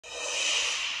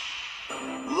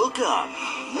Look up,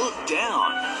 look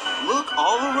down, look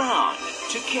all around.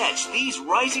 To catch these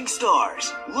rising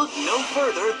stars, look no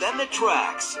further than the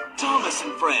tracks. Thomas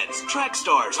and Friends Track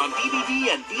Stars on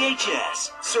DVD and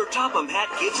VHS. Sir Topham Hatt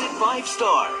gives it 5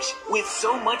 stars. With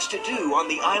so much to do on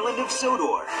the island of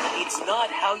Sodor, it's not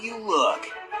how you look,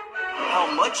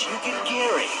 how much you can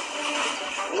carry,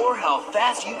 or how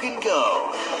fast you can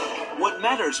go. What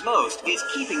matters most is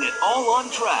keeping it all on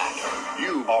track.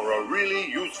 You are a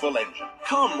really useful engine.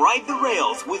 Come ride the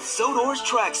rails with Sodor's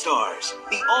Track Stars.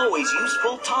 The always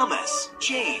useful Thomas,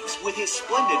 James with his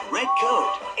splendid red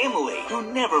coat, Emily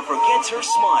who never forgets her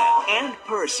smile, and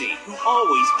Percy who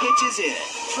always pitches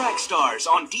in. Track Stars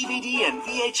on DVD and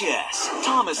VHS.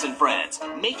 Thomas and Friends,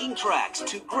 making tracks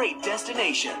to great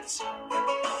destinations.